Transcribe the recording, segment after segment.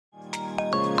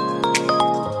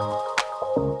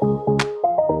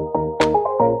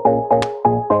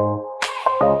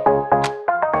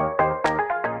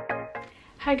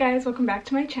guys, welcome back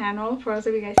to my channel. For those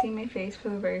of you guys seeing my face for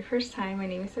the very first time, my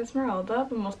name is Esmeralda,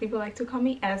 but most people like to call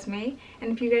me Esme.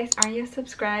 And if you guys aren't yet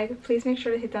subscribed, please make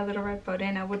sure to hit that little red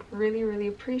button. I would really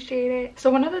appreciate it. So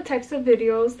one of the types of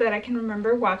videos that I can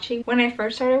remember watching when I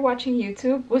first started watching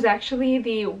YouTube was actually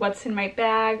the what's in my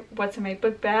bag, what's in my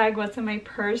book bag, what's in my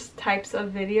purse types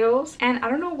of videos. And I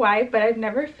don't know why, but I've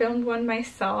never filmed one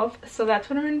myself, so that's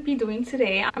what I'm going to be doing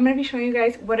today. I'm going to be showing you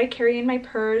guys what I carry in my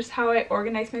purse, how I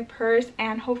organize my purse,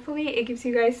 and hopefully it gives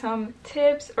you guys some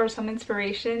tips or some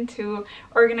inspiration to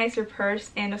organize your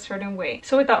purse in a certain way.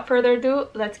 So without further ado,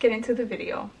 let's get into the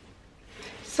video.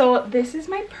 So this is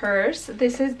my purse.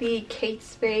 This is the Kate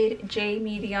Spade J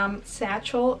Medium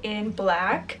satchel in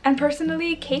black. And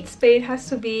personally, Kate Spade has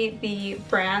to be the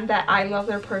brand that I love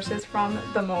their purses from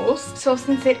the most. So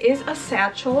since it is a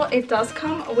satchel, it does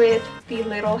come with the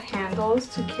little handles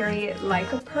to carry it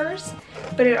like a purse,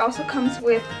 but it also comes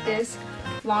with this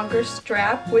longer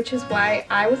strap, which is why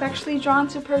I was actually drawn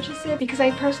to purchase it, because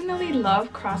I personally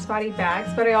love crossbody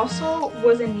bags, but I also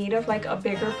was in need of like a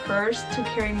bigger purse to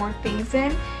carry more things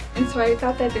in, and so I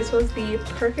thought that this was the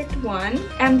perfect one.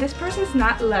 And this purse is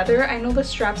not leather. I know the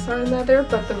straps are leather,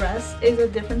 but the rest is a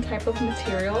different type of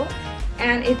material,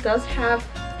 and it does have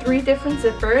 3 different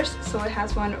zippers. So it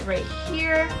has one right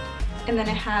here, and then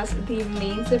it has the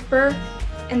main zipper,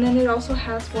 and then it also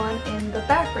has one in the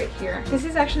back right here. This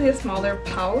is actually a smaller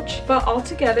pouch, but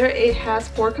altogether it has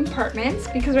 4 compartments,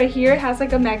 because right here it has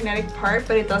like a magnetic part,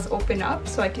 but it does open up,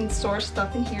 so I can store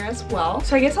stuff in here as well.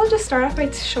 So I guess I'll just start off by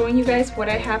showing you guys what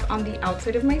I have on the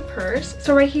outside of my purse.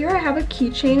 So right here I have a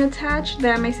keychain attached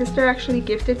that my sister actually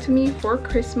gifted to me for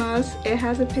Christmas. It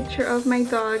has a picture of my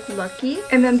dog Lucky,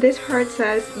 and then this heart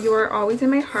says "You are always in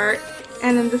my heart,"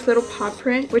 and then this little paw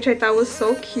print, which I thought was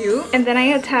so cute. And then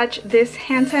I attached this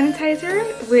hand sanitizer,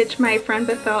 which my friend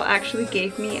Bethel actually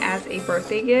gave me as a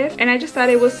birthday gift, and I just thought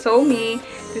it was so me.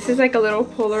 This is like a little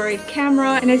Polaroid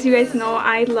camera, and as you guys know,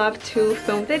 I love to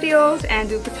film videos and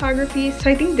do photography, so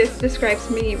I think this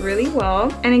describes me really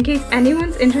well. And in case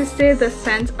anyone's interested, the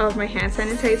scent of my hand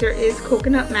sanitizer is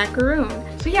coconut macaroon.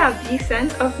 So yeah, the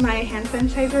scent of my hand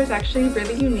sanitizer is actually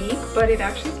really unique, but it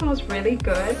actually smells really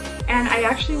good, and I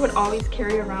actually would always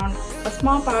carry around a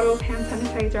small bottle of hand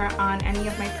sanitizer on any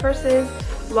of my purses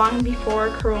long before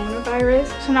coronavirus.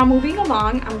 So now moving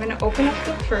along, I'm gonna open up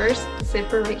the first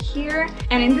zipper right here,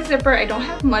 and in the zipper I don't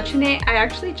have much in it. I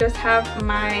actually just have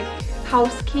my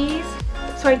house keys.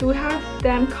 So I do have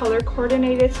them color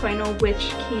coordinated, so I know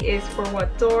which key is for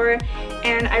what door,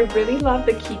 and I really love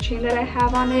the keychain that I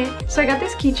have on it. So I got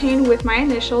this keychain with my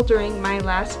initial during my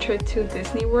last trip to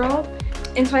Disney World.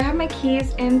 And so I have my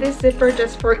keys in this zipper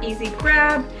just for easy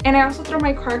grab, and I also throw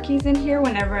my car keys in here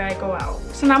whenever I go out.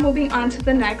 So now moving on to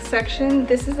the next section.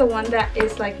 This is the one that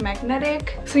is like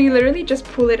magnetic, so you literally just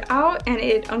pull it out and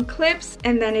it unclips,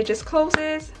 and then it just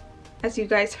closes, as you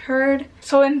guys heard.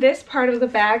 So in this part of the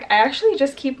bag, I actually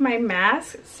just keep my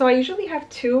mask. So I usually have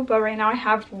 2, but right now I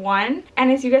have 1.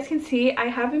 And as you guys can see, I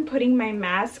have been putting my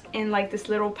mask in like this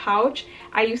little pouch.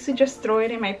 I used to just throw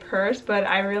it in my purse, but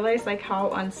I realized like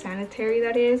how unsanitary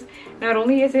that is. Not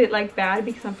only is it like bad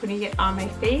because I'm putting it on my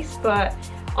face, but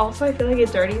also I feel like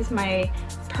it dirties my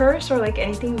purse or like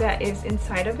anything that is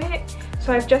inside of it.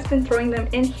 So I've just been throwing them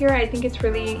in here. I think it's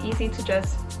really easy to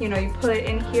just, you know, you put it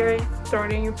in here, throw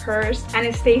it in your purse, and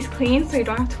it stays clean, so you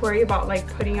don't have to worry about like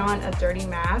putting on a dirty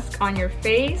mask on your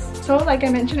face. So like I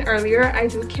mentioned earlier, I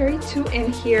do carry 2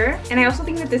 in here, and I also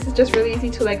think that this is just really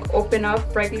easy to like open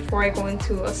up right before I go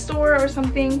into a store or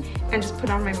something and just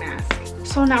put on my mask.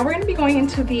 So now we're going to be going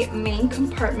into the main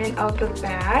compartment of the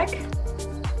bag.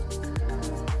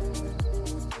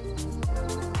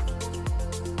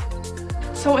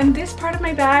 So in this part of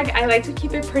my bag, I like to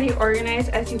keep it pretty organized,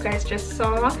 as you guys just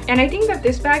saw. And I think that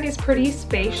this bag is pretty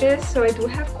spacious, so I do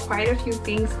have quite a few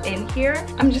things in here.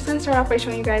 I'm just gonna start off by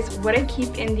showing you guys what I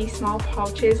keep in these small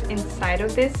pouches inside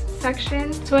of this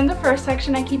section. So in the first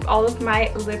section, I keep all of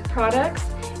my lip products,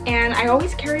 and I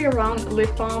always carry around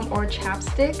lip balm or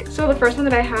chapstick. So the first one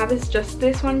that I have is just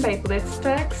this one by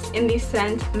Blistex in the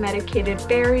scent Medicated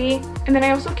Berry. And then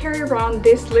I also carry around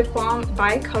this lip balm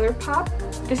by ColourPop.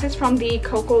 This is from the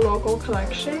Coco Loco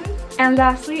collection. And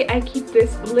lastly, I keep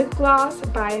this lip gloss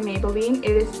by Maybelline.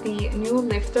 It is the new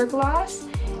Lifter Gloss.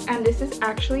 and this is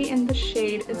actually in the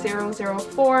shade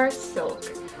 004 Silk.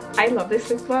 I love this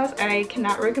lip gloss. I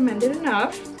cannot recommend it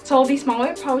enough. So the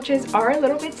smaller pouches are a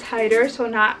little bit tighter, so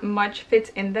not much fits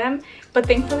in them, but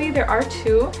thankfully there are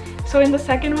two. So in the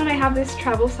second one I have this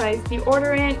travel size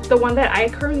deodorant. The one that I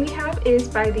currently have is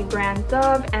by the brand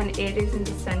Dove, and it is in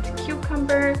the scent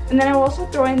Cucumber. And then I'll also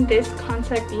throw in this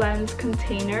contact lens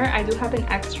container. I do have an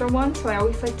extra one, so I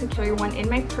always like to carry one in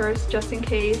my purse just in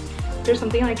case there's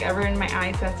something like ever in my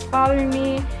eyes that's bothering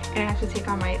me and I have to take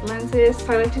out my lenses.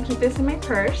 So I like to keep this in my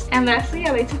purse. And lastly,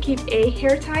 I like to keep a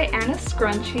hair tie and a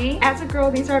scrunchie. As a girl,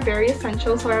 these are very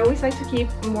essential, so I always like to keep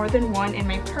more than one in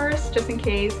my purse just in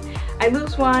case I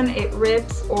lose one, it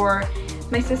rips, or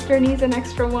my sister needs an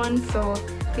extra one. So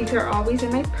these are always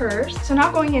in my purse. So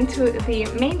now going into the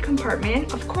main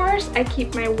compartment, of course I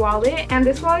keep my wallet, and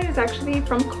this wallet is actually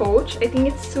from Coach. I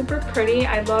think it's super pretty.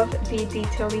 I love the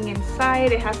detailing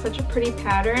inside. It has such a pretty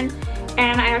pattern,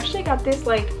 and I actually got this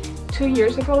like 2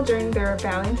 years ago during their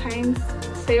Valentine's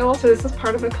sale, so this is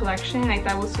part of a collection. I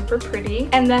thought it was super pretty.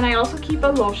 And then I also keep a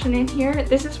lotion in here.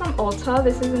 This is from Ulta.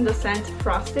 This is in the scent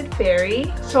Frosted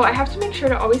Berry. So I have to make sure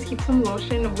to always keep some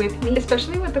lotion with me,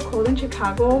 especially with the cold in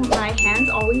Chicago. My hands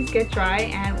always get dry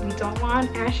and we don't want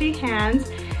ashy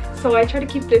hands, so I try to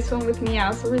keep this one with me. I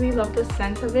also really love the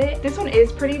scent of it. This one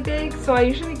is pretty big, so I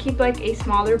usually keep like a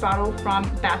smaller bottle from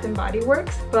Bath & Body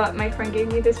Works, but my friend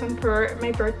gave me this one for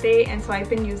my birthday, and so I've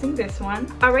been using this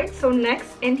one. Alright, so next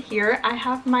in here I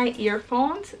have my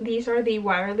earphones. These are the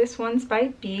wireless ones by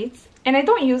Beats. And I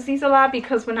don't use these a lot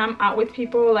because when I'm out with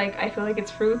people, like, I feel like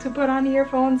it's rude to put on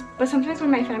earphones. But sometimes when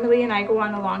my family and I go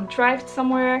on a long drive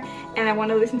somewhere and I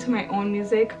want to listen to my own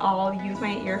music, I'll use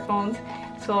my earphones.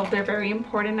 So they're very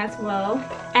important as well.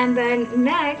 And then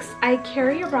next, I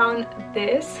carry around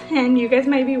this, and you guys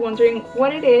might be wondering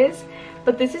what it is,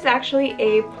 but this is actually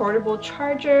a portable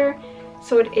charger.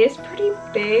 So it is pretty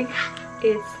big.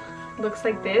 It looks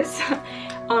like this.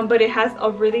 But it has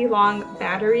a really long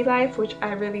battery life, which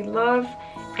I really love,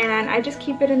 and I just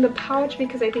keep it in the pouch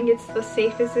because I think it's the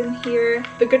safest in here.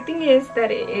 The good thing is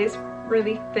that it is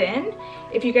really thin.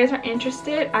 If you guys are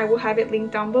interested, I will have it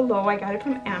linked down below. I got it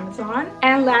from Amazon.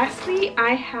 And lastly,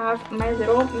 I have my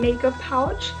little makeup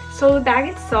pouch. So the bag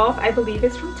itself, I believe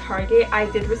it's from Target.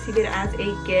 I did receive it as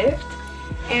a gift.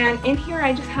 And in here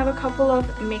I just have a couple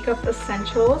of makeup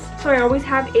essentials. So I always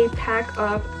have a pack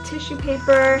of tissue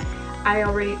paper. I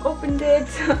already opened it.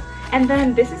 And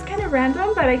then this is kind of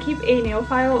random, but I keep a nail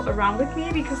file around with me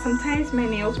because sometimes my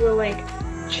nails will like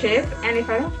chip, and if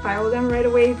I don't file them right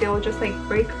away, they'll just like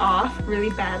break off really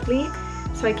badly.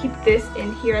 So I keep this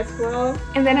in here as well.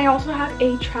 And then I also have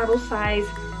a travel size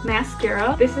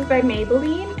mascara. This is by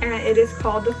Maybelline and it is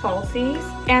called the Falsies.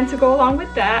 And to go along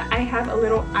with that, I have a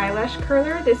little eyelash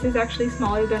curler. This is actually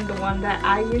smaller than the one that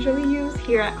I usually use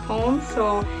here at home,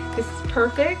 so this is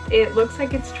perfect. It looks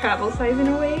like it's travel size in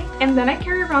a way. And then I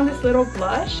carry around this little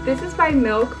blush. This is by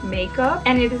Milk Makeup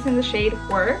and it is in the shade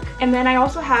Work. And then I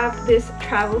also have this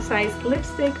travel size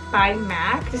lipstick by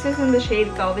MAC. This is in the shade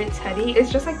Velvet Teddy.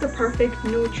 It's just like the perfect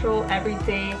neutral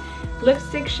everyday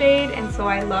lipstick shade, and so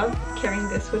I love carrying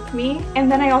this with me.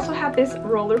 And then I also have this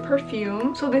roller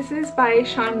perfume. So this is by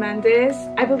Shawn Mendes.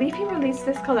 I believe he released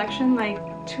this collection like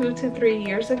 2 to 3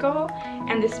 years ago,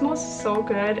 and this smells so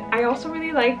good. I also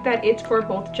really like that it's for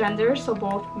both genders, so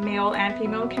both male and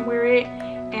female can wear it,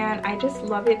 and I just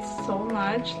love it so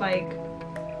much. Like,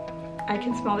 I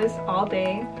can smell this all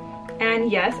day.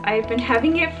 And yes, I've been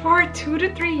having it for 2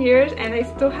 to 3 years and I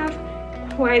still have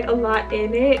quite a lot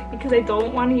in it because I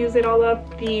don't want to use it all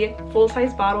up. The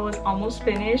full-size bottle is almost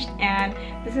finished and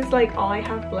this is like all I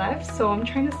have left, so I'm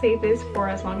trying to save this for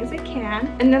as long as I can.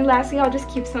 And then lastly, I'll just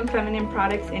keep some feminine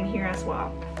products in here as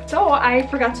well. So I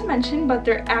forgot to mention, but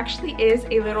there actually is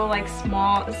a little like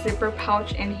small zipper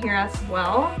pouch in here as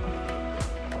well.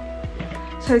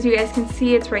 So as you guys can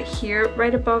see, it's right here,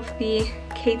 right above the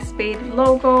Kate Spade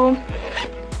logo.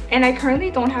 And I currently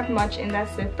don't have much in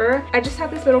that zipper. I just have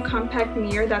this little compact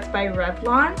mirror that's by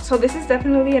Revlon. So this is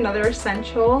definitely another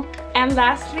essential. And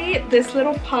lastly, this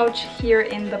little pouch here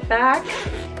in the back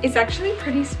is actually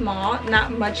pretty small.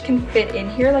 Not much can fit in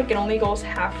here, like it only goes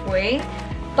halfway.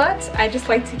 But I just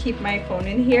like to keep my phone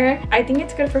in here. I think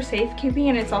it's good for safekeeping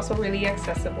and it's also really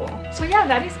accessible. So yeah,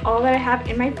 that is all that I have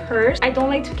in my purse. I don't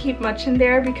like to keep much in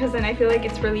there because then I feel like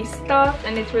it's really stuffed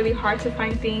and it's really hard to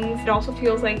find things. It also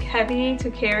feels like heavy to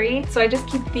carry. So I just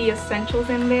keep the essentials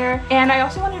in there. And I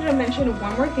also wanted to mention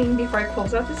one more thing before I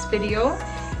close out this video.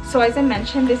 So as I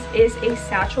mentioned, this is a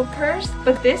satchel purse,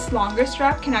 but this longer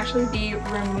strap can actually be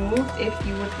removed if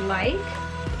you would like.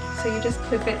 So you just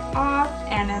clip it off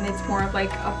and then it's more of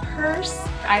like a purse.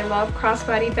 I love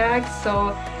crossbody bags,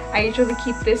 so I usually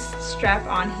keep this strap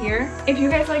on here. If you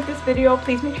guys like this video,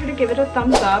 please make sure to give it a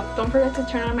thumbs up. Don't forget to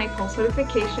turn on my post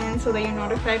notifications so that you're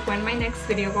notified when my next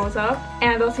video goes up.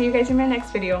 And I'll see you guys in my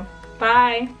next video.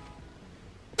 Bye!